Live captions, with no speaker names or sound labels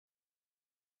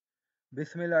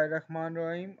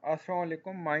Bismillahirrahmanirrahim. Assalamu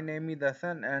alaikum. My name is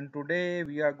Hassan and today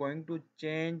we are going to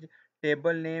change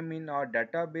table name in our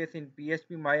database in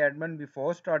PhpMyAdmin.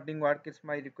 Before starting work, it's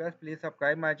my request. Please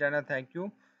subscribe my channel. Thank you.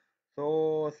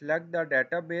 So select the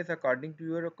database according to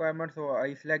your requirement. So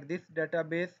I select this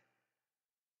database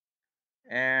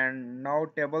and now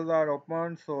tables are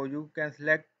open. So you can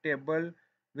select table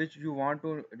which you want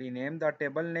to rename the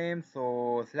table name.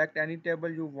 So select any table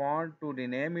you want to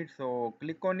rename it. So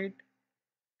click on it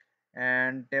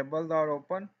and tables are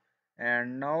open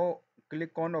and now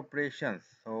click on operations.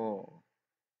 So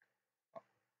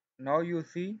now you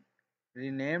see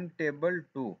rename table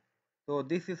to. So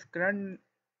this is current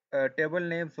table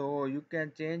name, so you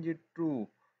can change it to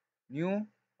new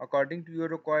according to your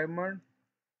requirement.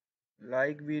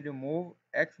 Like we remove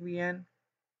xvn,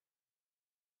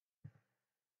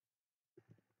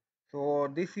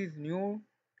 so this is new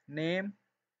name.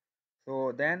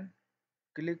 So then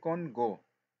click on go.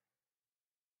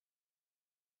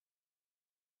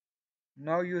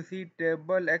 Now you see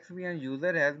table xvn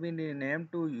user has been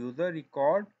renamed to user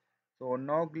record. So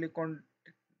now click on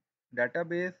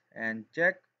database and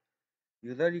check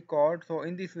user record. So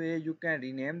in this way you can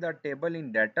rename the table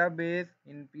in database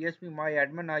in PHP My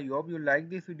Admin. I hope you like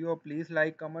this video. Please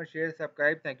like, comment, share,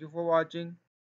 subscribe. Thank you for watching.